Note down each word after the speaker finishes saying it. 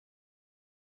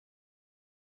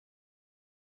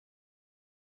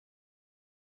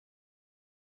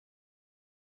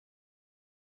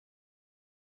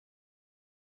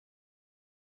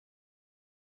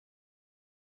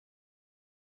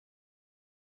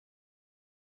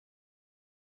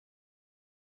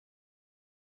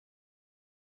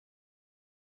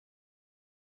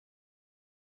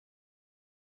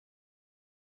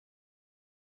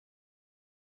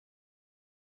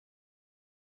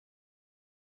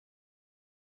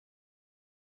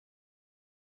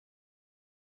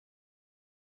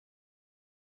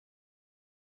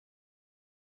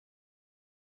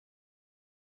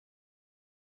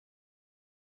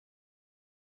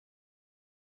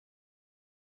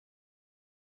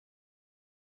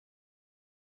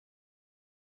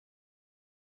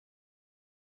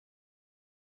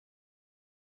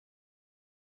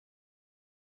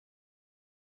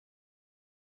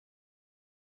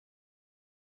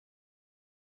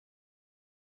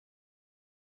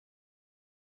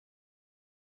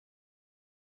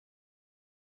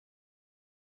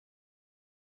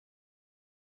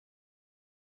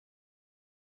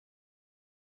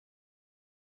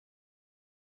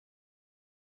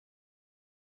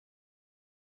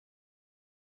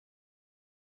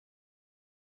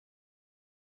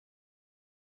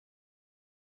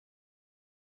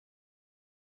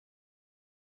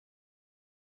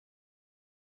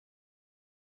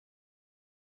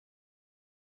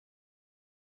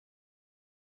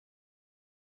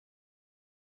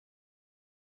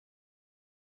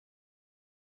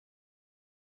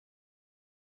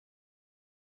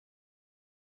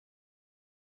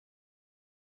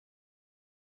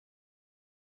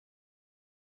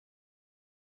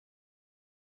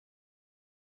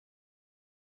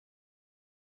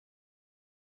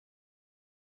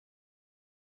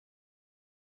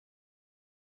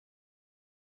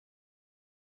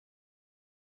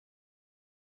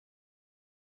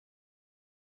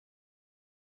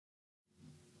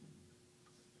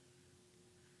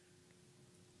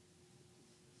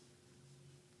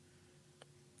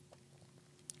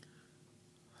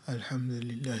الحمد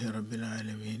لله رب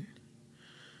العالمين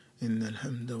إن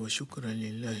الحمد وشكر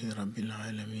لله رب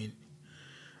العالمين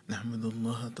نحمد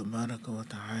الله تبارك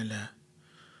وتعالى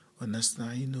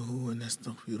ونستعينه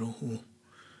ونستغفره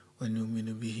ونؤمن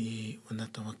به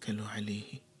ونتوكل عليه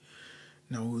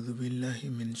نعوذ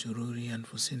بالله من شرور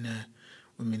أنفسنا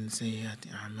ومن سيئات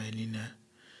أعمالنا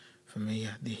فمن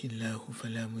يهده الله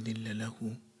فلا مضل له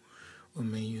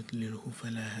ومن يضلله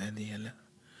فلا هادي له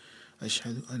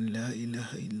أشهد أن لا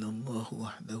إله إلا الله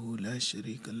وحده لا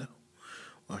شريك له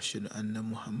وأشهد أن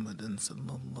محمدا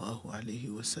صلى الله عليه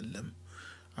وسلم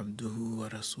عبده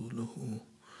ورسوله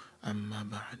أما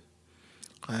بعد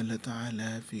قال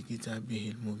تعالى في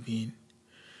كتابه المبين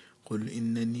قل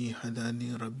إنني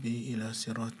هداني ربي إلى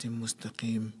صراط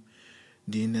مستقيم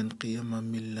دينا قيما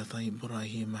ملة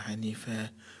إبراهيم حنيفا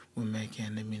وما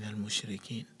كان من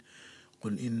المشركين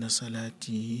قل إن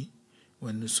صلاتي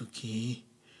ونسكي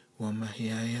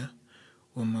ومحياي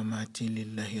ومماتي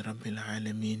لله رب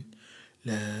العالمين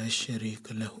لا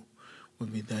شريك له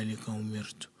وبذلك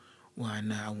أمرت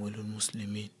وأنا أول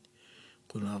المسلمين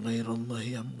قل غير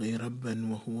الله أبغي ربا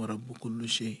وهو رب كل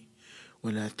شيء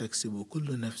ولا تكسب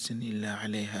كل نفس إلا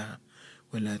عليها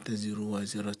ولا تزر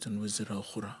وازرة وزر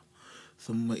أخرى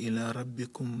ثم إلى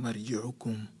ربكم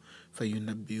مرجعكم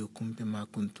فينبئكم بما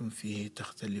كنتم فيه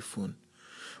تختلفون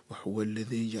وهو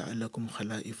الذي جعلكم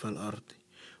خلائف الأرض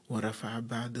ورفع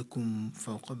بعضكم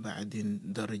فوق بعض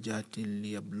درجات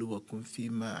ليبلوكم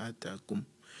فيما آتاكم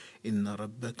إن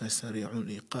ربك سريع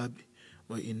العقاب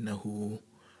وإنه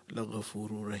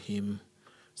لغفور رحيم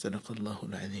صدق الله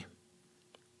العظيم.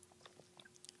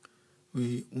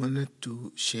 We wanted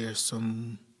to share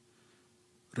some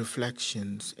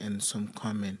reflections and some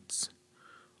comments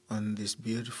on this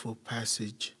beautiful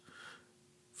passage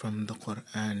from the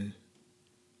Quran,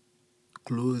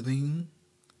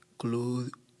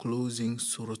 closing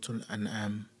Surah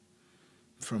Al-An'am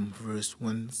from verse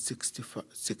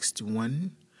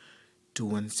 161 to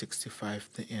 165,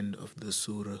 the end of the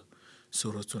Surah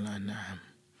Al-An'am.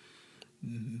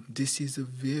 This is a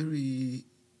very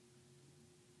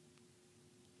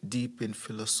deep and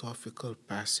philosophical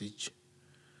passage,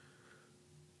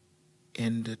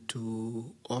 and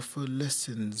to offer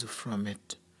lessons from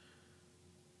it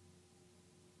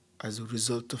as a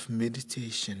result of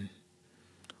meditation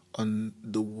on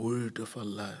the word of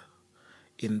Allah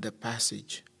in the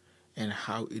passage and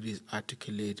how it is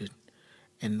articulated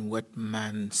and what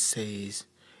man says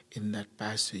in that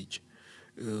passage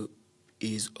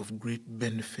is of great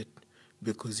benefit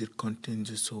because it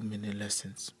contains so many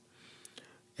lessons.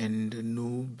 And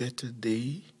no better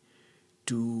day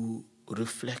to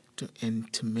reflect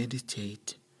and to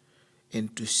meditate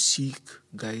and to seek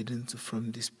guidance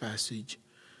from this passage,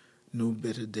 no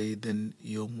better day than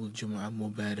Yawmul Jum'ah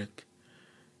Mubarak,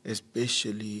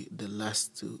 especially the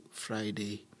last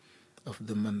Friday of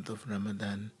the month of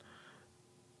Ramadan,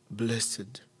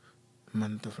 blessed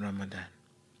month of Ramadan.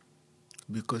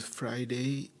 Because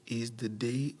Friday is the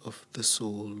day of the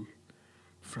soul.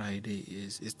 Friday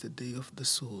is the day of the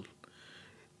soul.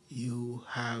 You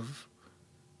have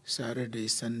Saturday,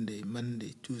 Sunday,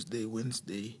 Monday, Tuesday,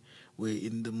 Wednesday, where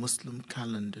in the Muslim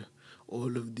calendar,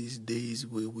 all of these days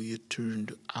where we are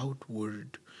turned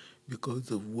outward because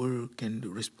of work and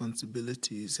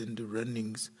responsibilities and the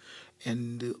runnings.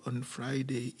 And on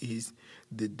Friday is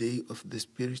the day of the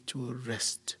spiritual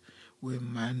rest, where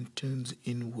man turns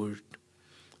inward,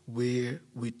 where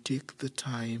we take the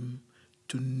time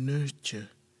to nurture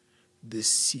the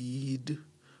seed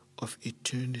of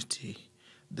eternity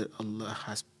that Allah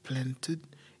has planted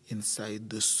inside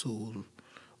the soul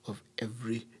of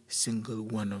every single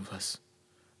one of us.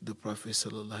 The Prophet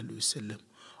ﷺ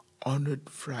honored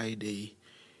Friday.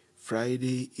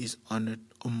 Friday is honored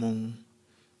among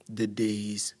the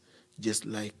days, just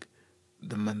like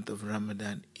the month of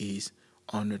Ramadan is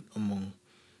honored among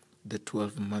the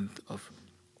 12th month of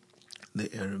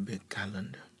the Arabic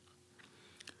calendar.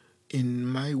 In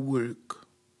my work,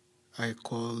 I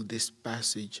call this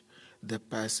passage the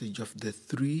passage of the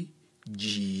 3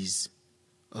 G's,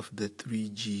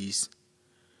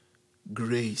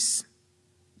 grace,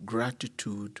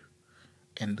 gratitude,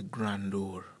 and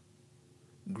grandor.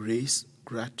 Grace,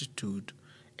 gratitude,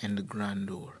 and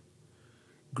grandor.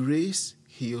 Grace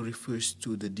here refers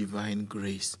to the divine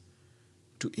grace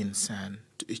to insan,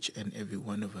 to each and every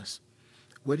one of us.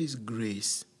 What is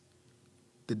grace?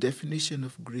 The definition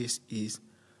of grace is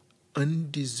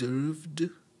undeserved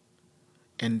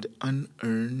and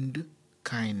unearned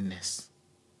kindness.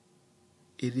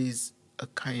 It is a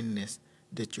kindness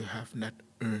that you have not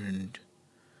earned,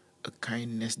 a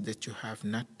kindness that you have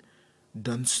not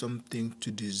done something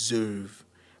to deserve,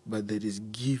 but that is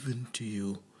given to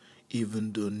you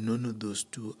even though none of those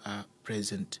two are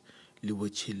present.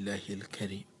 Liwajhillahil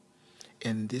Karim.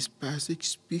 And this passage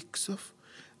speaks of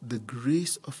the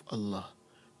grace of Allah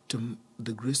to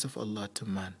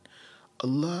man.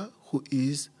 Allah, who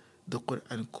is, the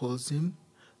Quran calls him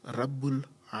Rabbul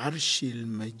Arshil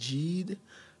Majid,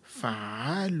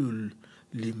 Fa'alul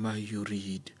Lima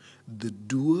Yurid, the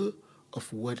doer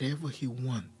of whatever he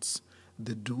wants,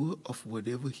 the doer of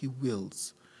whatever he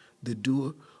wills, the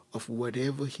doer of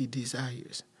whatever he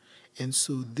desires. And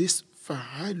so this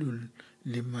Fa'alul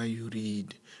Lima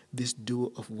Yurid, this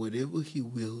doer of whatever he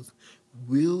wills,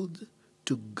 willed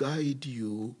to guide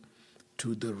you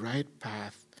to the right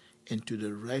path and to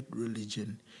the right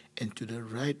religion and to the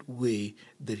right way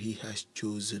that he has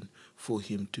chosen for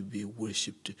him to be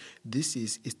worshipped.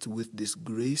 It's with this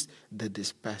grace that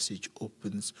this passage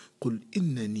opens. قُلْ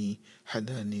إِنَّنِي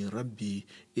هَدَانِي رَبِّي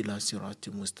إِلَى صِرَاطٍ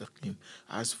مُسْتَقِيمٍ.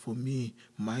 As for me,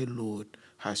 my Lord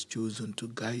has chosen to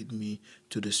guide me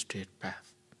to the straight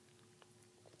path.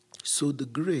 So the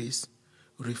grace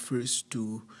refers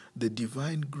to the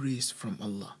divine grace from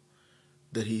Allah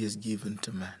that he has given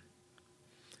to man.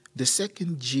 The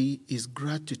second G is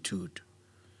gratitude.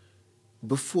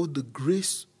 Before the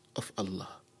grace of Allah,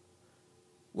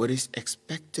 what is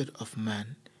expected of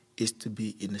man is to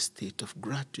be in a state of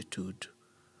gratitude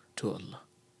to Allah.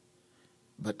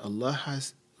 But Allah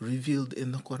has revealed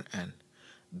in the Quran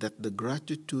that the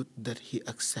gratitude that he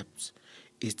accepts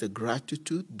is the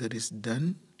gratitude that is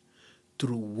done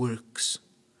through works,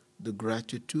 the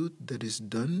gratitude that is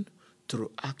done through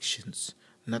actions,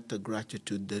 not the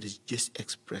gratitude that is just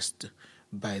expressed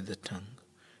by the tongue.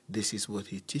 This is what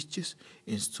he teaches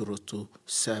in Surah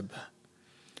Saba,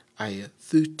 ayah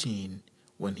 13,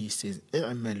 when he says,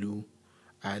 "I'malu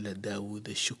ala Dawood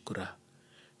shukra."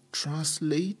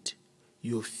 Translate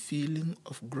your feeling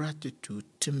of gratitude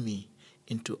to me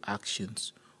into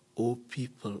actions, O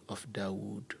people of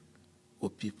Dawood, O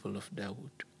people of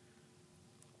Dawood.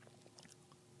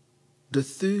 The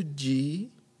third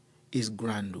G is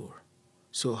grandor.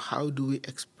 So how do we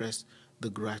express the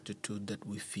gratitude that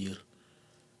we feel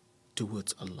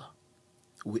towards Allah?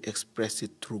 We express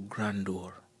it through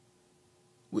grandor.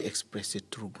 We express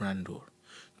it through grandor.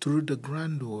 Through the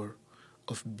grandor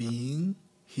of being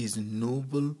his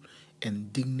noble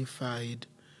and dignified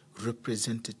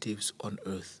representatives on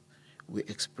earth, we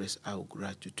express our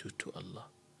gratitude to Allah.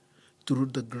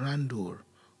 Through the grandor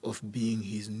of being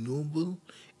his noble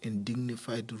and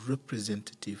dignified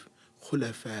representative,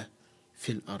 khulafa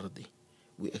fil ardi,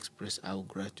 we express our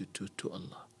gratitude to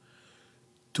Allah.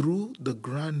 Through the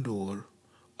grandeur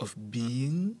of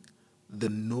being the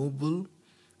noble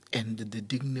and the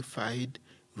dignified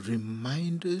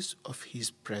reminders of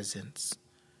his presence,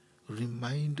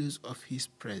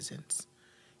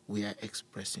 we are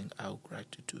expressing our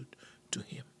gratitude to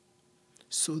him.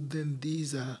 So then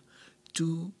these are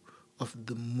two of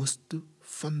the most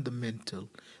fundamental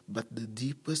but the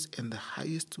deepest and the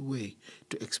highest way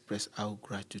to express our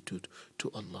gratitude to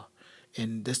Allah.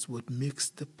 And that's what makes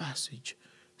the passage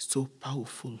so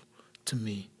powerful to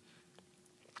me.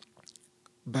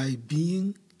 By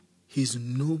being his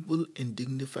noble and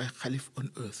dignified Khalif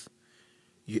on earth,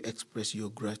 you express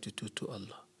your gratitude to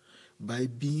Allah. By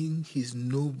being his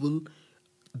noble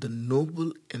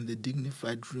and the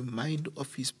dignified reminder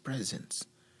of his presence,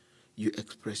 you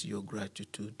express your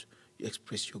gratitude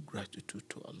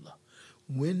to Allah.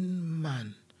 When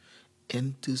man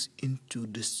enters into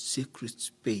the sacred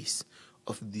space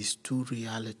of these two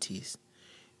realities,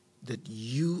 that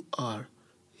you are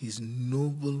his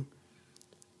noble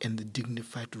and the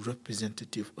dignified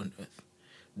representative on earth,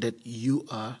 that you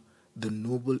are the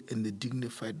noble and the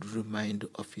dignified reminder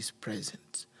of his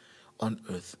presence on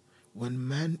earth. When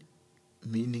man,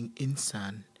 meaning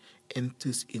insan,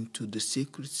 enters into the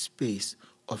sacred space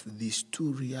of these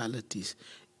two realities,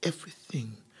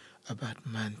 everything about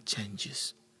man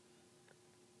changes.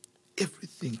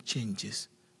 Everything changes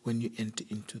when you enter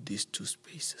into these two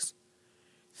spaces.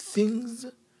 Things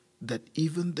that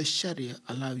even the Sharia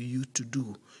allow you to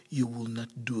do, you will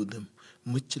not do them,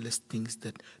 much less things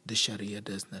that the Sharia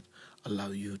does not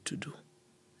allow you to do.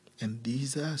 And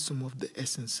these are some of the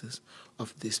essences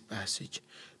of this passage.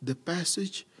 The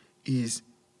passage is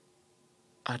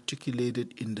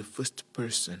articulated in the first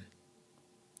person.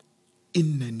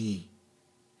 Innani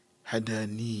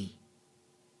hadani.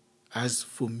 As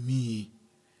for me,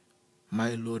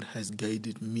 my Lord has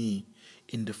guided me,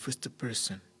 in the first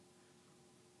person.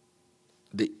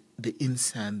 The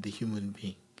insan, the human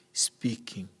being,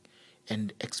 speaking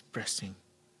and expressing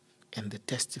and the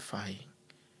testifying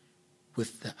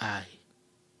with the I.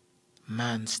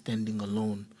 Man standing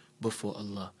alone before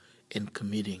Allah and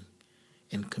committing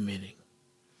and committing.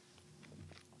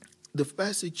 The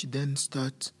passage then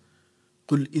starts,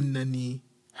 قُلْ إِنَّنِي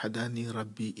هَدَانِي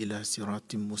رَبِّي إِلَى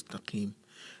صِرَاطٍ مُسْتَقِيمٍ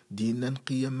دِينًا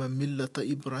قِيَمًا مِلَّةَ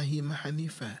إِبْرَاهِيمَ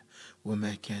حَنِيفًا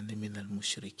وَمَا كَانَ مِنَ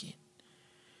الْمُشْرِكِينَ.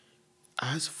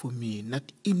 As for me,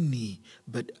 not inni,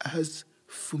 but as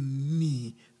for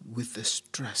me with a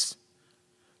stress,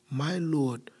 my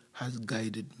Lord has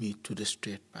guided me to the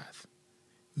straight path.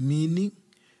 Meaning,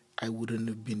 I wouldn't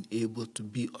have been able to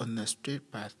be on a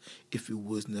straight path if it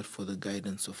was not for the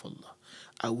guidance of Allah.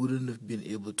 I wouldn't have been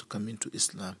able to come into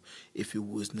Islam if it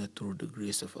was not through the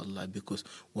grace of Allah, because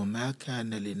وَمَا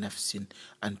كَانَ لِنَفْسٍ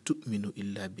أَن تُؤْمِنُ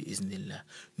إِلَّا بِإِذْنِ اللَّهِ.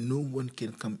 No one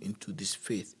can come into this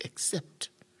faith except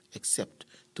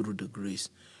through the grace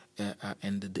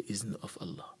and the izn of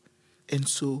Allah. And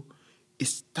so it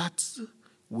starts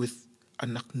with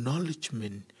an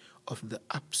acknowledgement of the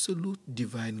absolute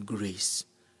divine grace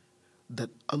that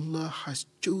Allah has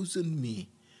chosen me,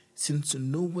 since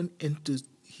no one enters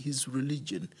His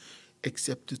religion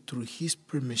except through His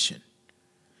permission.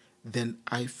 Then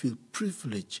I feel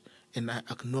privileged and I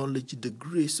acknowledge the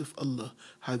grace of Allah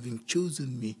having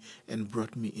chosen me and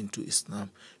brought me into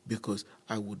Islam, because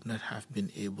I would not have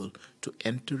been able to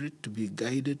enter it, to be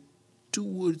guided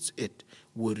towards it,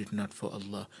 were it not for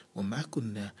Allah. وَمَا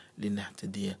كُنَّا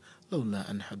لِنَهْتَدِيَ لَوْلَا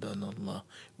أَنْ هَدَانَا اللَّهُ.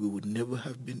 We would never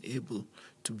have been able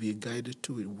to be guided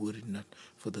to it were it not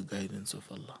for the guidance of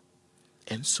Allah.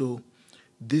 And so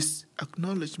this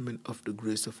acknowledgement of the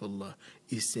grace of Allah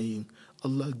is saying,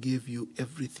 Allah gave you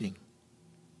everything.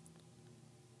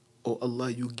 Oh Allah,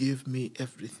 you gave me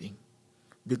everything.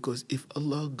 Because if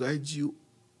Allah guides you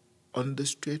on the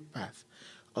straight path,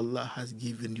 Allah has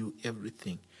given you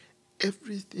everything.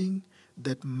 Everything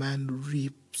that man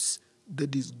reaps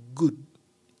that is good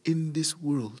in this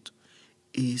world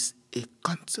is a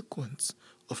consequence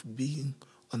of being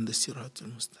on the Sirat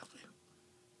al-Mustaqim.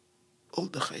 All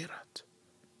the khairat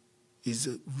is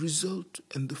a result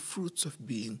and the fruits of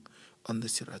being on the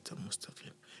Sirat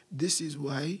al-Mustaqim. This is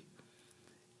why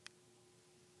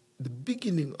the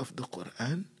beginning of the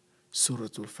Quran, Surah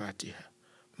Al-Fatiha,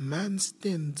 man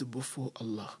stands before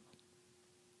Allah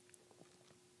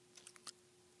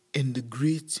and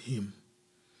greets Him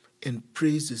and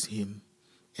praises Him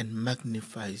and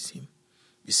magnifies Him.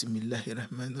 Bismillahir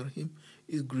Rahmanir Rahim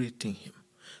is greeting Him.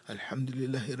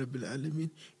 Alhamdulillahi Rabbil Alameen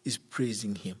is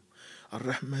praising Him.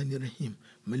 Ar-Rahmanir Rahim,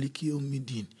 Maliki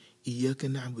Yawmiddin, Iyyaka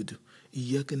na'budu,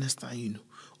 Iyyaka nasta'inu.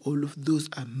 All of those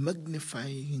are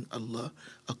magnifying Allah,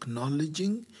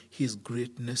 acknowledging His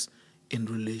greatness in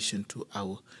relation to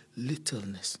our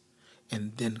littleness.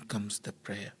 And then comes the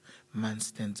prayer. Man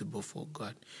stands before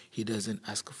God. He doesn't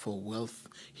ask for wealth.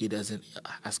 He doesn't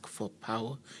ask for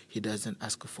power. He doesn't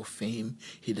ask for fame.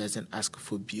 He doesn't ask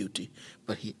for beauty.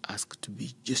 But he asks to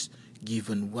be just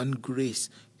given one grace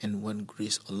and one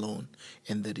grace alone,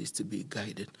 and that is to be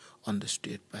guided on the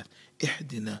straight path.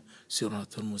 Ihdina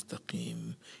sirat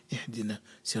al-mustaqim. Ihdina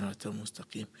sirat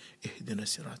al-mustaqim. Ihdina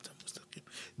sirat al-mustaqim.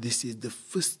 This is the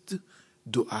first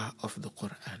dua of the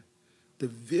Quran. The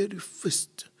very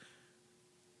first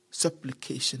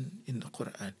supplication in the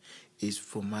Quran is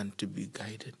for man to be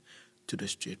guided to the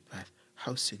straight path.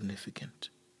 How significant.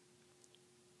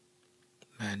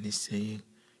 Man is saying,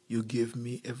 you gave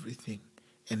me everything,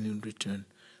 and in return,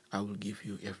 I will give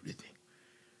you everything.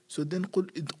 So then, قُلْ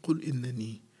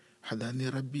إِنَّنِي هَدَانِي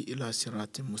رَبِّي إِلَى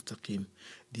صِرَاطٍ مُسْتَقِيمٍ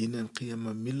دِينًا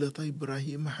قِيَمًا مِلَّةَ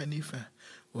إِبْرَاهِيمَ حَنِيفًا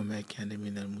وَمَا كَانَ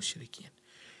مِنَ الْمُشْرِكِينَ.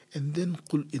 And then,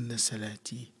 قُلْ إِنَّ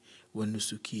صَلَاتِي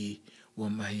وَنُسُكِي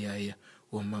وَمَحْيَايَ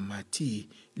وَمَمَاتِي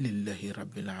لِلَّهِ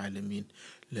رَبِّ الْعَالَمِينَ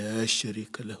لَا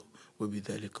شَرِيكَ لَهُ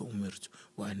وَبِذَلِكَ أُمِرْتُ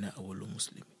وَأَنَا أَوَّلُ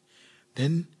مُسْلِمٍ.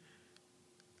 Then,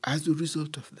 as a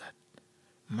result of that,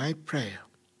 my prayer,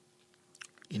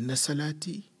 inna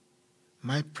salati,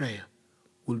 my prayer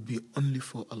will be only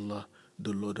for Allah,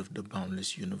 the Lord of the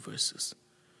boundless universes.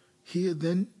 Here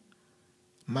then,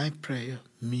 my prayer,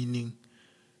 meaning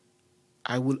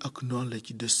I will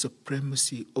acknowledge the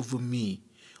supremacy over me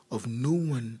of no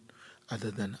one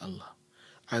other than Allah.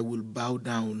 I will bow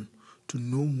down to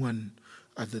no one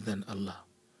other than Allah.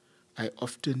 I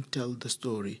often tell the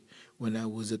story when I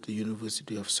was at the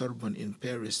University of Sorbonne in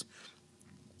Paris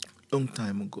long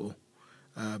time ago,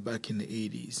 back in the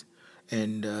 80s,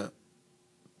 and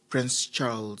Prince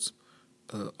Charles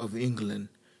of England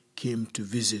came to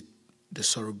visit the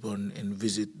Sorbonne and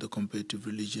visit the comparative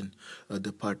religion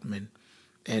department.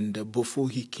 And before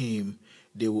he came,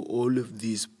 there were all of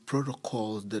these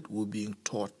protocols that were being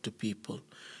taught to people,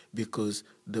 because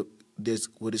there's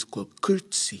what is called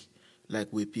courtesy. like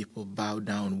where people bow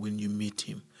down when you meet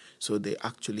him. So they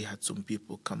actually had some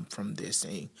people come from there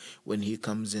saying, when he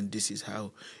comes in, this is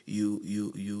how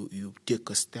you take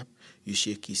a step, you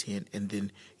shake his hand, and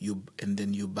then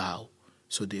you bow.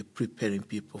 So they're preparing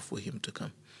people for him to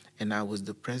come. And I was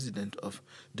the president of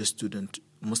the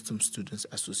Muslim Students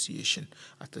Association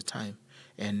at the time.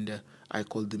 And I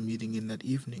called the meeting in that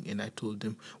evening, and I told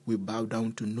them, we bow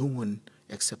down to no one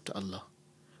except Allah.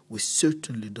 We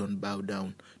certainly don't bow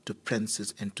down to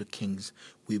princes and to kings.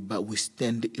 We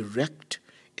stand erect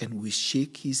and we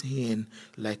shake his hand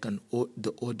like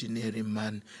the ordinary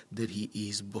man that he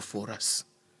is before us.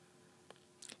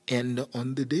 And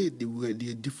on the day, there were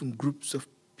different groups of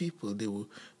people. There were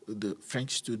the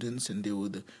French students, and there were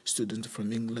the students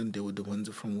from England, there were the ones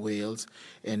from Wales,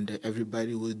 and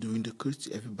everybody was doing the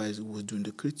curtsy. Everybody was doing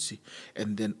the curtsy.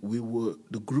 And then we were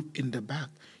the group in the back.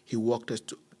 He walked up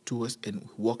to us,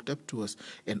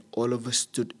 and all of us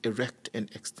stood erect and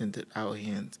extended our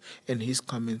hands. And his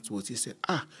comment was, he said,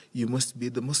 you must be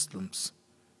the Muslims.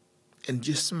 And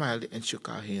just smiled and shook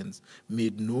our hands,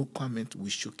 made no comment. We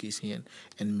shook his hand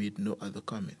and made no other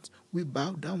comments. We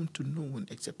bow down to no one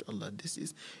except Allah. This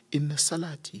is inna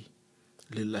salati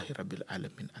lillahi rabbil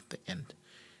alamin at the end.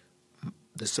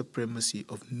 The supremacy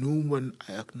of no one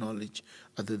I acknowledge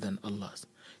other than Allah's.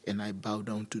 And I bow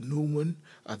down to no one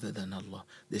other than Allah.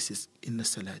 This is inna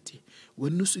salati.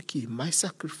 When nusuki, my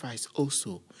sacrifice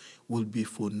also will be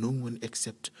for no one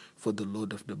except for the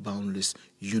Lord of the boundless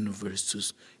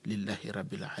universes, lillahi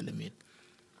rabbil alamin.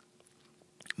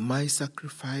 My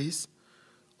sacrifice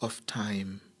of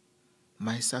time,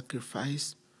 my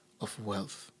sacrifice of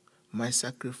wealth, my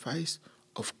sacrifice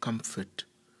of comfort,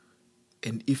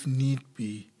 and if need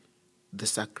be, the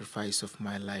sacrifice of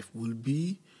my life will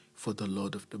be for the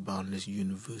Lord of the boundless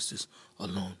universes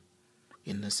alone.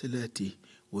 Inna salati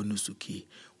wa nusuki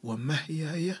wa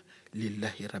mahyaya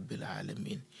lillahi rabbil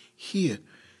alamin. Here,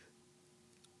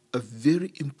 a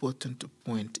very important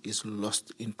point is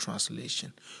lost in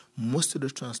translation. Most of the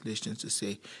translations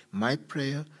say, my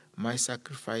prayer, my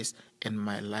sacrifice, and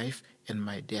my life and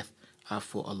my death are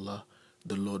for Allah,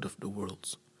 the Lord of the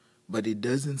worlds. But it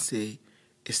doesn't say,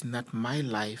 it's not my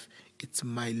life, it's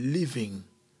my living.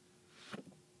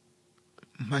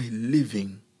 My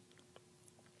living.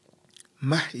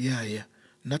 Mahyaya,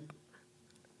 not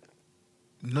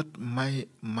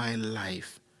my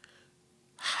life.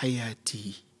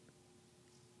 Hayati.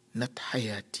 Not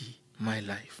hayati, my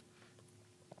life.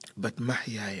 But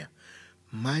mahyaya,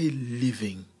 my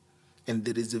living. And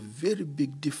there is a very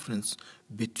big difference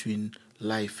between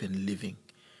life and living.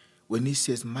 When he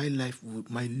says, my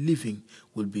living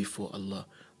will be for Allah,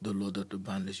 the Lord of the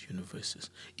boundless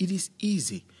universes. It is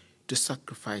easy to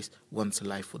sacrifice one's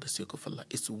life for the sake of Allah.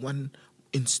 It's one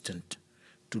instant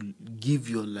to give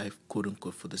your life, quote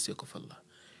unquote, for the sake of Allah.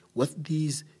 What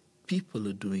these people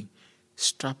are doing,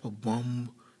 strap a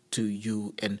bomb to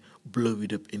you and blow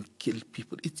it up and kill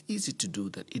people. It's easy to do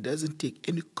that. It doesn't take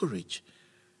any courage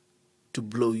to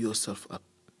blow yourself up.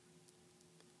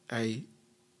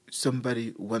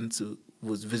 Somebody once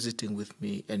was visiting with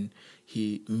me, and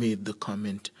he made the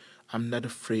comment, I'm not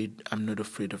afraid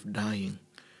of dying.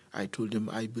 I told him,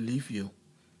 I believe you.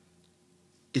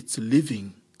 It's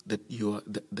living that you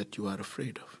are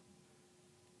afraid of.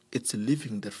 It's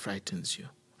living that frightens you.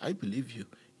 I believe you.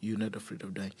 You're not afraid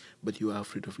of dying, but you are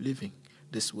afraid of living.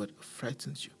 That's what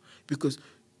frightens you. Because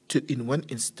in one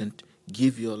instant,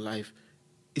 give your life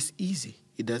is easy.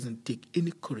 It doesn't take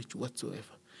any courage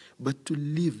whatsoever. But to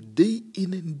live day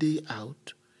in and day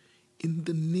out in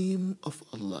the name of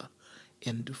Allah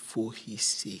and for His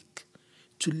sake,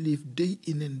 to live day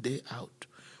in and day out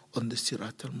on the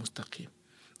Sirat al-Mustaqim,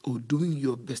 or doing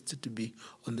your best to be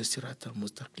on the Sirat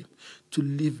al-Mustaqim, to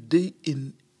live day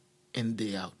in and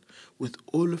day out with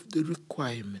all of the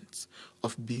requirements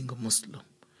of being a Muslim,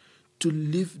 to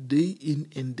live day in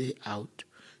and day out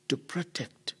to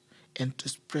protect and to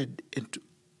spread and to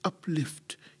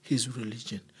uplift his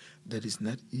religion. That is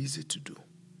not easy to do.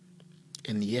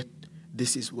 And yet,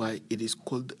 this is why it is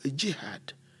called a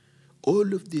jihad.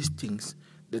 All of these things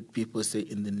that people say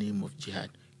in the name of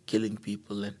jihad, killing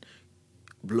people and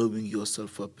blowing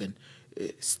yourself up and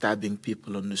stabbing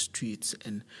people on the streets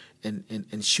and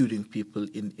shooting people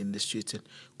in the streets, and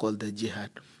called the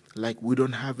jihad. Like, we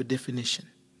don't have a definition.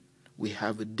 We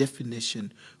have a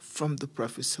definition from the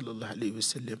Prophet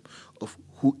ﷺ of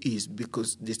who is,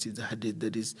 because this is the hadith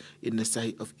that is in the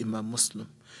Sahih of Imam Muslim.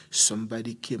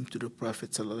 Somebody came to the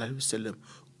Prophet ﷺ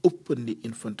openly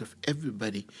in front of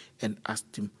everybody and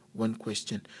asked him one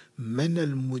question: Man al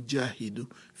mujahidu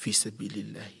fi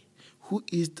sabilillah? Who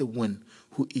is the one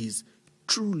who is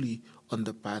truly on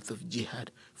the path of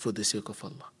jihad for the sake of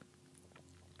Allah.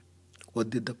 What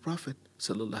did the Prophet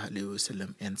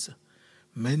ﷺ answer?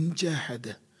 Man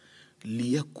jahada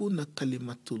liyakuna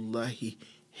kalimatullahi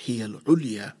hiya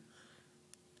al-ulya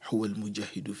huwa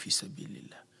al-mujahidu fi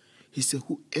sabilillah. He said,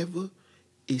 whoever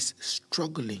is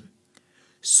struggling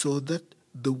so that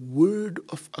the word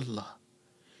of Allah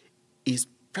is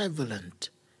prevalent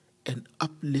and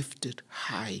uplifted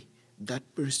high, that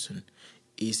person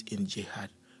is in jihad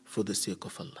for the sake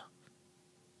of Allah.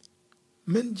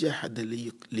 من جاهد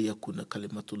ليكون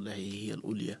كلمة الله هي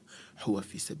العليا هو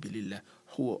في سبيل الله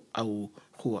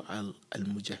هو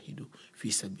المجاهد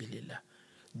في سبيل الله.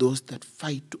 Those that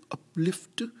fight to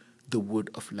uplift the word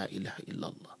of La ilaha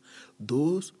illallah.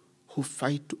 Those who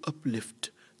fight to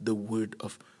uplift the word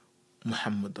of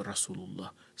Muhammad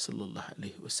Rasulullah sallallahu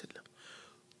alayhi wasallam.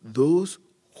 Those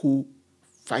who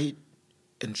fight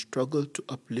and struggle to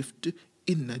uplift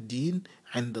inna deen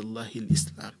indallahi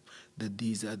al-Islam, that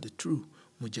these are the true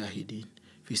mujahideen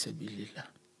fi sabilillah.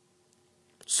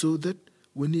 So that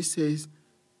when he says,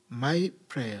 my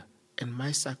prayer and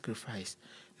my sacrifice,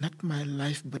 not my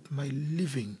life but my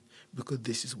living, because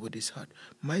this is what is hard,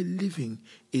 my living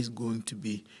is going to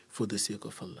be for the sake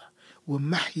of Allah. Wa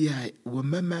mahyaya wa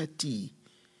mamati,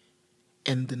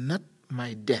 and not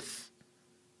my death,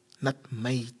 not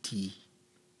mighty.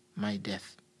 My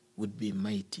death would be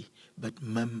mighty, but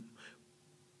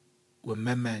wa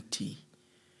mamati,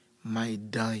 my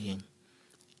dying,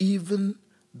 even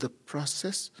the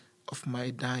process of my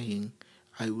dying,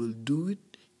 I will do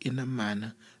it in a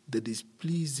manner that is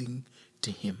pleasing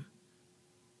to Him.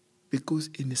 Because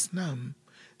in Islam,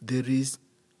 there is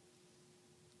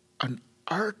an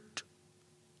art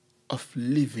of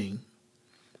living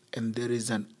and there is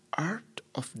an art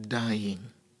of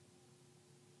dying.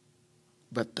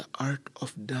 But the art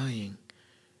of dying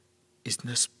is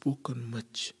not spoken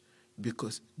much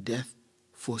because death,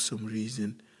 for some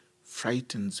reason,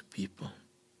 frightens people.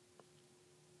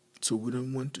 So we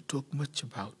don't want to talk much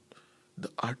about the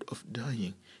art of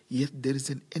dying. Yet there is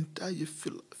an entire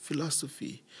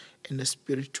philosophy and a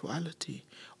spirituality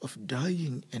of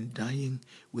dying and dying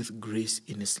with grace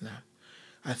in Islam.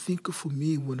 I think for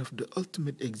me, one of the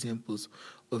ultimate examples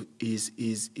of is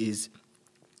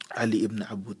Ali ibn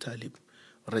Abu Talib,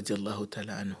 radiallahu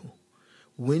ta'ala anhu.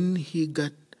 When he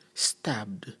got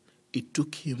stabbed, it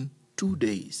took him 2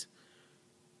 days.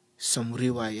 Some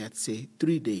riwayat say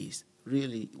 3 days.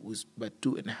 Really, it was but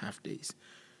 2.5 days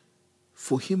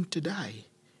for him to die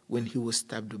when he was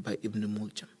stabbed by Ibn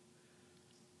Muljam.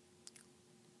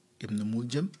 Ibn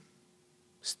Muljam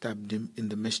stabbed him in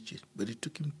the masjid, but it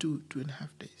took him 2.5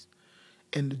 days.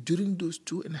 And during those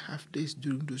 2.5 days,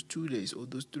 during those 2 days or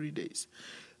those 3 days,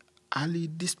 Ali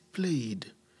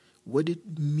displayed what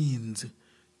it means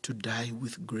to die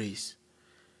with grace.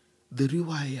 The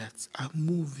riwayats are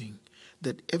moving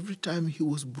that every time he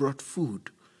was brought food,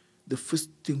 the first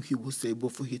thing he would say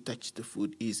before he touched the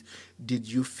food is, did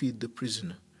you feed the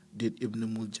prisoner? Did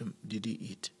Ibn Muljam, did he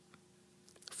eat?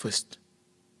 First.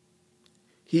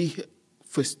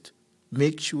 First,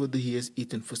 make sure that he has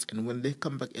eaten first. And when they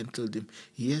come back and tell him,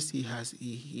 yes, he has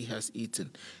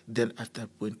eaten, then at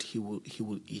that point he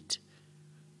will eat.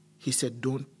 He said,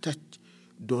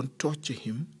 don't torture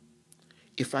him.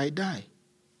 If I die,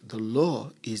 the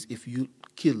law is if you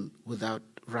kill without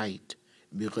right,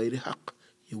 بغير حق,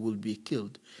 you will be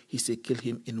killed. He said, kill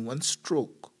him in one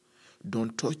stroke.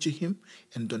 Don't torture him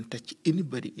and don't touch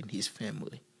anybody in his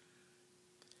family.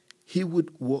 He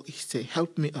would walk, he said,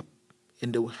 help me up,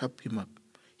 and they will help him up.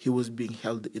 He was being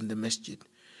held in the masjid,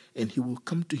 and he will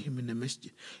come to him in the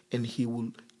masjid, and he will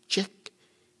check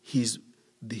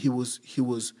he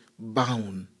was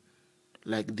bound,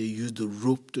 like they used the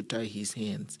rope to tie his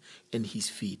hands and his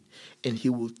feet, and he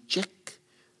will check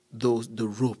the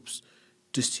ropes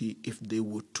to see if they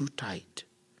were too tight.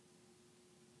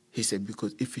 He said,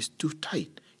 because if it's too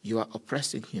tight, you are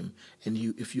oppressing him, and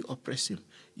if you oppress him,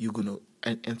 you're going to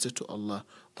answer to Allah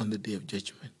on the Day of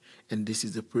Judgment. And this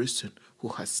is the person who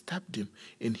has stabbed him,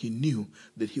 and he knew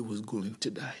that he was going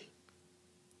to die.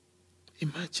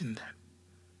 Imagine that.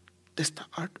 That's the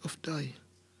art of dying.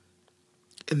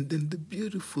 And then the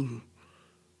beautiful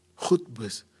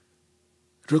khutbahs,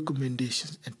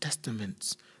 recommendations and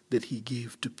testaments that he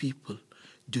gave to people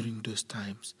during those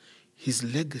times. His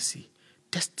legacy,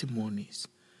 testimonies,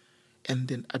 and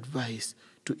then advice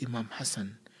to Imam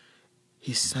Hassan,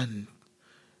 his son.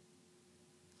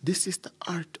 This is the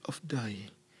art of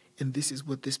dying. And this is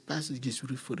what this passage is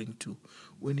referring to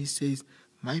when he says,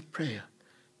 my prayer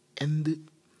and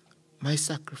my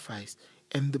sacrifice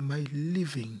and my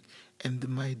living and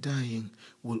my dying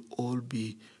will all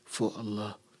be for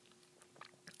Allah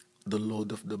the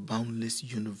Lord of the boundless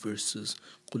universes.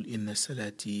 قُلْ إِنَّ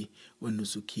صَلَاتِي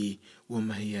وَنُسُكِي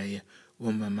وَمَحْيَايَ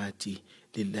وَمَمَاتِي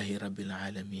لِلَّهِ رَبِّ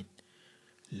الْعَالَمِينَ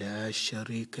لَا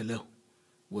شَرِيكَ لَهُ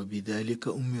وَبِذَلِكَ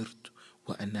أُمِرْتُ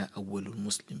وَأَنَا أَوَّلُ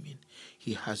الْمُسْلِمِينَ.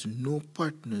 He has no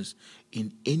partners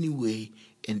in any way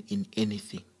and in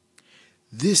anything.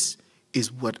 This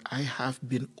is what I have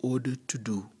been ordered to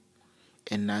do,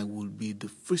 and I will be the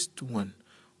first one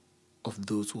of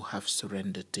those who have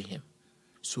surrendered to him.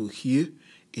 So here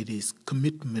it is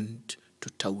commitment to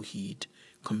Tawheed,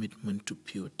 commitment to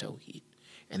pure Tawheed.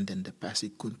 And then the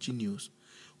passage continues,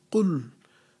 قُلْ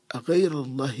أَغَيْرَ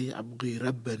اللَّهِ أَبْغِي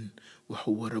رَبًّا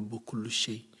وَهُوَ رَبُّ كُلِّ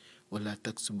شَيْءٍ وَلَا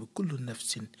تَكْسِبُ كُلُّ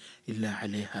نَفْسٍ إِلَّا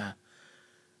عَلَيْهَا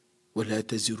وَلَا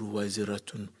تَزِرُ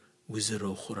وَازِرَةٌ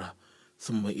وِزْرَ أُخْرَى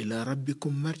ثُمَّ إِلَى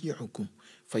رَبِّكُمْ مَرْجِعُكُمْ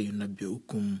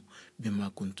فَيُنَبِّئُكُمْ بِمَا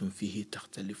كُنْتُمْ فِيهِ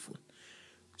تَخْتَلِفُونَ.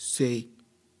 Say,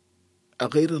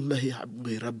 أَغَيْرَ اللَّهِ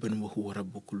أَبْغِي رَبًّا وَهُوَ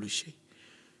رَبُّ كُلِّ شَيْءٍ.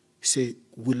 Say,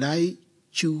 will I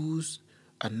choose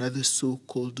another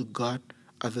so-called God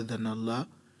other than Allah,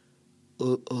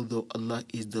 although Allah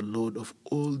is the Lord of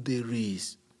all there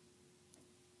is?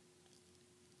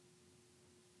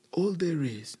 All there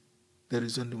is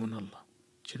only one Allah.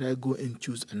 Should I go and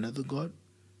choose another God?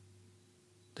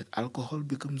 That alcohol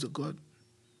becomes a God?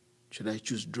 Should I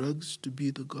choose drugs to be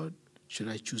the God? Should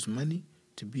I choose money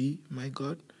to be my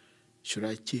God? Should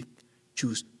I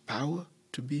choose power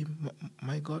to be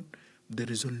my God?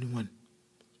 There is only one.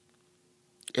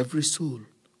 Every soul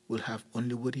will have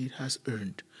only what it has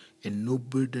earned, and no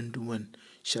burdened one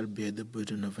shall bear the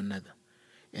burden of another.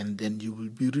 And then you will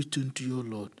be returned to your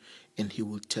Lord, and he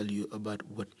will tell you about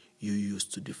what you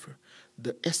used to differ.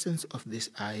 The essence of this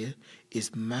ayah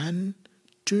is man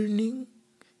turning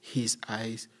his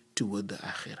eyes toward the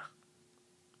akhirah.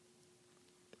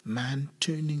 Man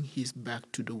turning his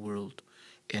back to the world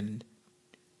and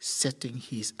setting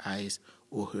his eyes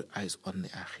or her eyes on the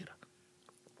akhirah.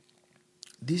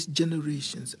 These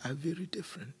generations are very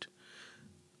different.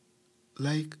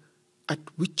 Like, at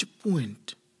which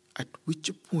point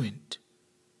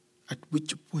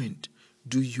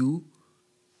do you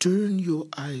turn your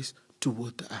eyes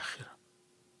toward the akhirah?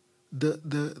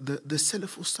 The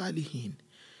Salafus Salihin,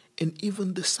 and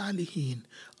even the Salihin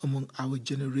among our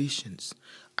generations,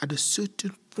 at a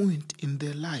certain point in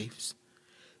their lives,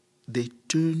 they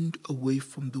turned away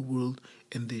from the world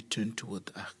and they turned toward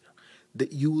the akhirah.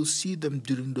 That you will see them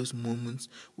during those moments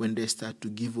when they start to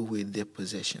give away their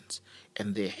possessions.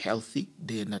 And they're healthy,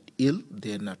 they're not ill,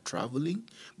 they're not traveling,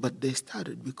 but they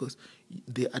started because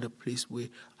they're at a place where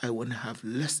I want to have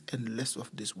less and less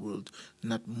of this world,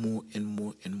 not more and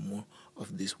more and more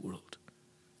of this world.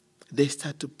 They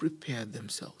start to prepare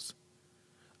themselves.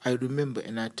 I remember,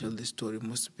 and I tell this story,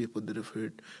 most people that have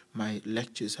heard my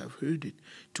lectures have heard it,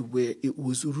 to where it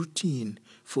was routine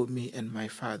for me and my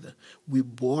father. We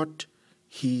bought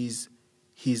his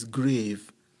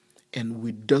grave, and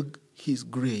we dug his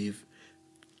grave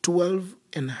 12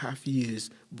 and a half years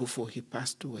before he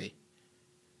passed away.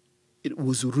 It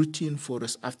was routine for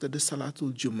us after the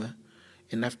Salatul Jummah,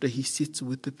 and after he sits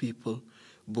with the people,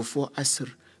 before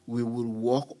Asr, we will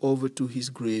walk over to his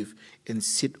grave and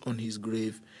sit on his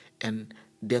grave and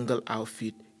dangle our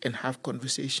feet and have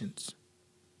conversations.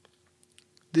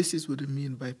 This is what I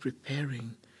mean by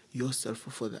preparing yourself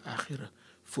for the akhirah,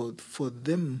 for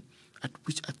them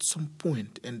at some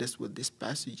point, and that's what this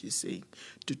passage is saying,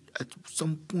 at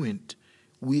some point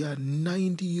we are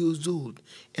 90 years old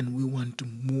and we want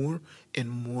more and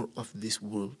more of this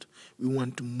world. We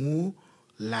want more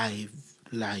life.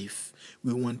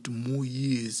 We want more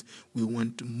years. We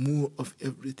want more of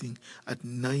everything at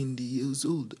 90 years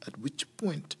old. At which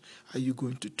point are you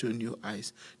going to turn your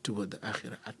eyes toward the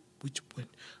akhirah? At which point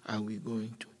are we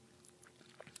going to?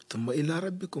 ثم إلى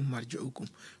ربكم مرجعكم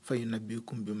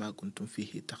فينبئكم بما كنتم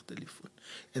فيه تختلفون.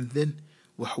 And then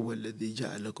وهو الذي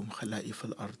جعلكم خلائف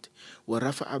الأرض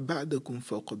ورفع بعضكم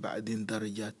فوق بعض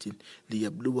درجات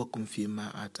ليبلوكم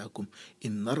فيما آتاكم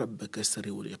إن ربك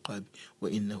سريع العقاب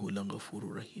وإنه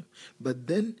لغفور رحيم. But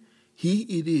then he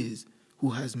it is who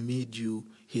has made you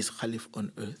his Khalif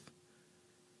on earth.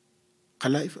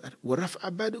 خلائف الأرض ورفع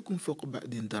بعضكم فوق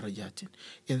بعض درجات.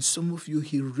 And some of you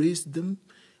he raised them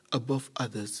above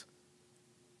others.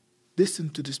 Listen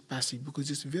to this passage because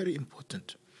it's very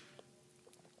important.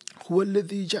 هو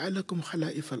الذي جعلكم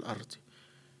خلائف الأرض.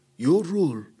 Your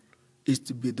role is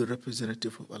to be the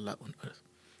representative of Allah on earth.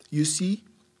 You see,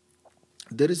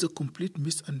 there is a complete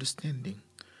misunderstanding.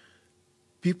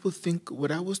 People think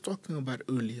what I was talking about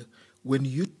earlier, when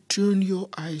you turn your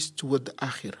eyes toward the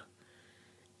akhirah,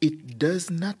 it does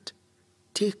not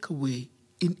take away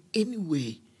in any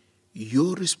way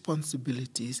your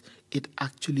responsibilities, it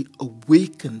actually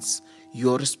awakens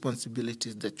your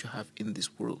responsibilities that you have in this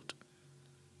world.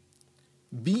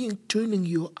 Turning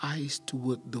your eyes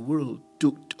toward the world,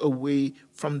 away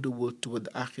from the world toward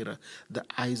the akhirah, the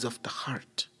eyes of the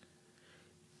heart,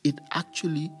 it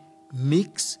actually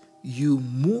makes you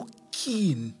more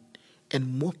keen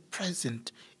and more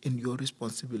present in your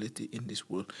responsibility in this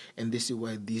world. And this is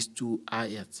why these two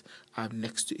ayats are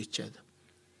next to each other.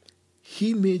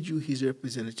 He made you his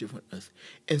representative on earth.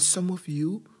 And some of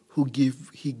you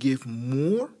he gave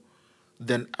more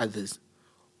than others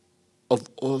of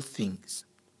all things.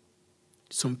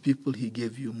 Some people he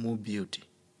gave you more beauty.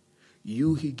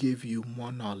 You he gave you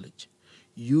more knowledge.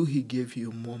 You he gave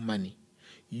you more money.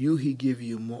 You he gave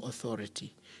you more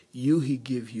authority. You he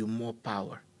gave you more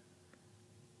power.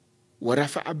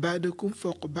 وَرَفَعَ بَعْضَكُمْ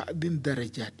فَوْقَ بَعْضٍ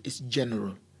دَرَجَاتٍ is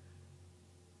general.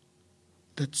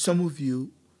 That some of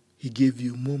you, he gave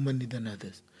you more money than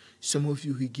others. Some of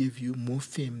you, he gave you more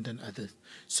fame than others.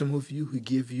 Some of you, he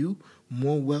gave you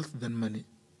more wealth than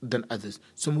others.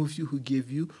 Some of you, who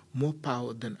gave you more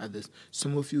power than others.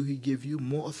 Some of you, he gave you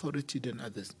more authority than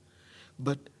others.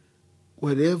 But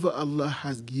whatever Allah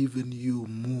has given you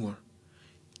more,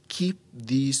 keep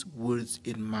these words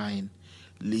in mind.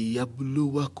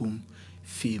 لِيَبْلُوَكُمْ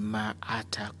فِي مَا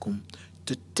آتَاكُمْ,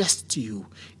 to test you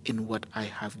in what I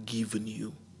have given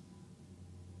you.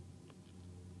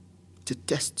 To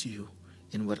test you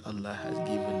in what Allah has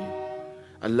given you.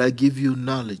 Allah give you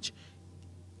knowledge,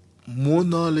 more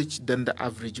knowledge than the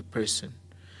average person.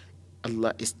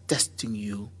 Allah is testing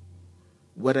you.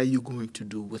 What are you going to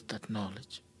do with that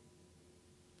knowledge?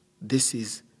 This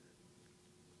is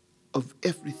of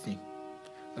everything.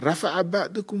 رَفَعَ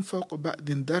بَعْضَكُمْ فَوْقَ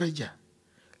بَعْضٍ دَرَجَةٍ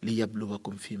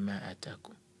لِيَبْلُوَكُمْ فِي مَا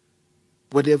آتَاكُمْ.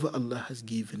 Whatever Allah has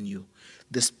given you,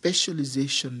 the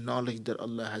specialization knowledge that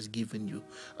Allah has given you,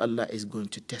 Allah is going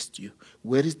to test you.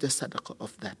 Where is the sadaqah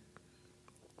of that?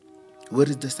 Where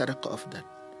is the sadaqah of that?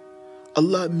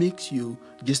 Allah makes you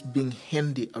just being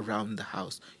handy around the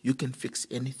house. You can fix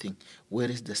anything.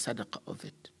 Where is the sadaqah of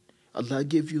it? Allah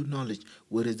gave you knowledge.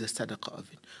 Where is the sadaqah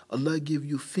of it? Allah gave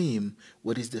you fame.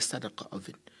 What is the sadaqah of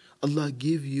it? Allah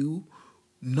gave you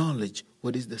knowledge.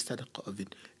 What is the sadaqah of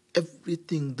it?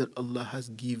 Everything that Allah has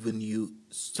given you,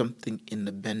 something in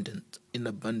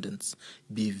abundance,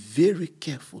 be very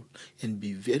careful and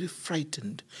be very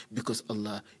frightened, because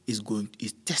Allah is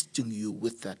testing you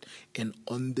with that. And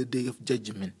on the day of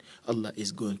judgment, Allah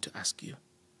is going to ask you,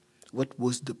 what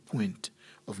was the point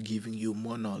of giving you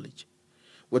more knowledge?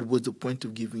 What was the point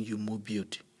of giving you more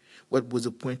beauty? What was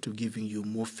the point of giving you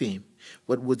more fame?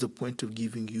 What was the point of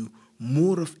giving you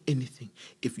more of anything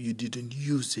if you didn't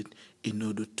use it in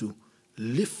order to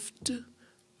lift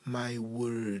my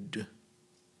word?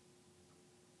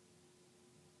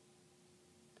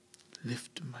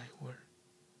 Lift my word.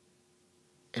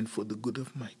 And for the good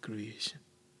of my creation.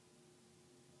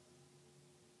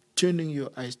 Turning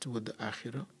your eyes toward the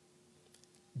akhirah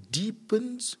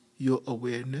deepens your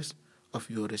awareness of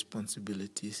your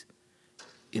responsibilities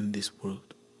in this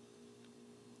world.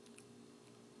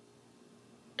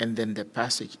 And then the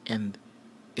passage ends,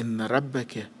 إِنَّ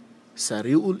رَبَّكَ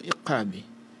سَرِيعُ الْإِقَامِ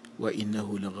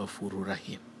وَإِنَّهُ لَغَفُورٌ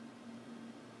رَحِيمٌ.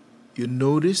 You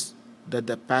notice that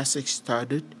the passage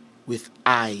started with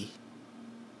I.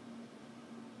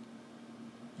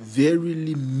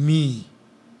 Verily me,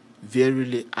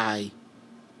 verily I,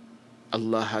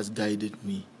 Allah has guided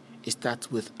me. It starts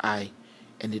with I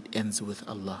and it ends with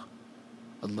Allah.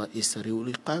 Allah is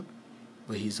Sari'ul Iqab,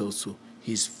 but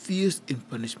He's fierce in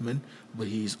punishment, but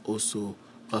He is also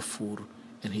Ghafoor,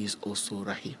 and He is also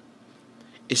Rahim.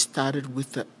 It started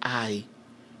with the I,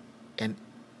 and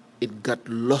it got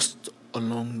lost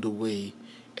along the way,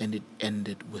 and it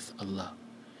ended with Allah.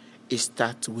 It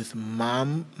starts with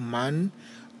man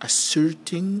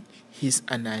asserting his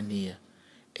ananiya,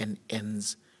 and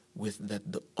ends with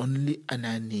that the only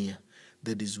ananiya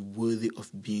that is worthy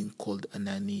of being called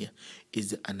ananiya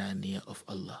is the ananiya of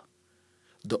Allah.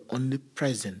 The only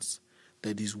presence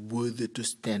that is worthy to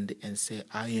stand and say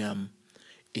I am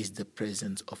is the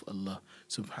presence of Allah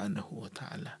subhanahu wa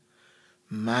ta'ala.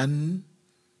 Man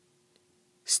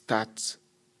starts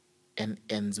and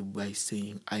ends by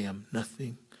saying I am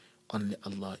nothing, only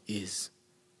Allah is.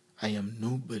 I am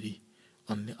nobody,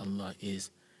 only Allah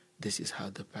is. This is how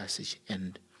the passage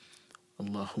ends.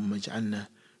 Allahumma ja'alna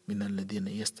min alladhina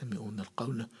yastami'una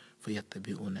al-qawla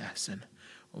fayattabi'una ahsana.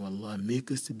 Oh Allah,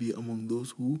 make us to be among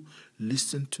those who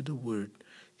listen to the word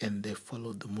and they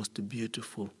follow the most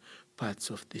beautiful parts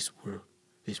of this word.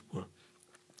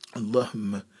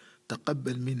 Allahumma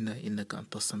taqabbal minna innaka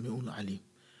anta sami'ul alim.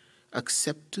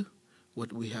 Accept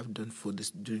what we have done for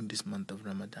this during this month of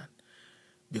Ramadan,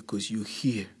 because you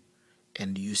hear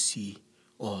and you see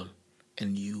all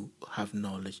and you have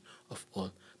knowledge of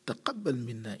all. تقبل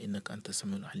منا إنك أنت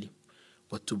السميع العليم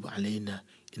وتب علينا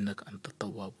إنك أنت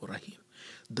التواب الرحيم.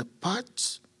 The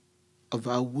parts of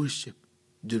our worship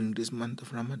during this month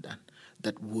of Ramadan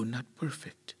that were not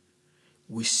perfect,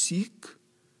 we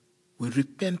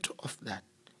repent of that,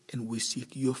 and we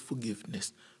seek your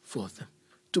forgiveness for them.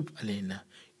 Tub alayna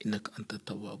innaka anta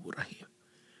tawwabur rahim.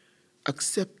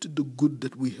 Accept the good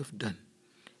that we have done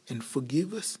and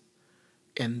forgive us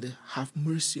and have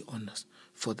mercy on us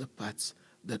for the parts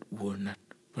that were not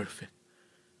perfect.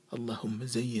 Allahumma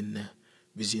zayyinna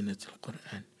بزينة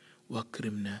القرآن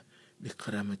وأكرمنا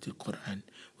بكرامة القرآن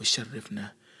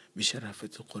وشرفنا بشرافة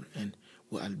القرآن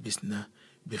وألبسنا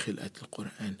بخلعة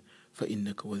القرآن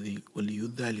فإنك ولي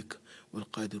ذلك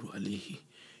والقادر عليه.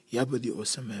 يا بديع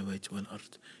السماوات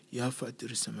والأرض يا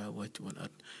فاتر السماوات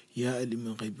والأرض يا علم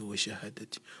الغيب والشهادة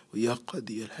ويا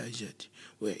قاضي الحاجات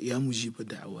ويا مجيب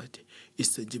الدعوات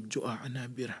استجب دعاءنا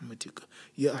برحمتك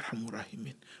يا أرحم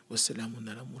الراحمين. والسلام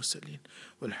على المرسلين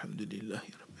والحمد لله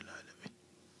رب العالمين.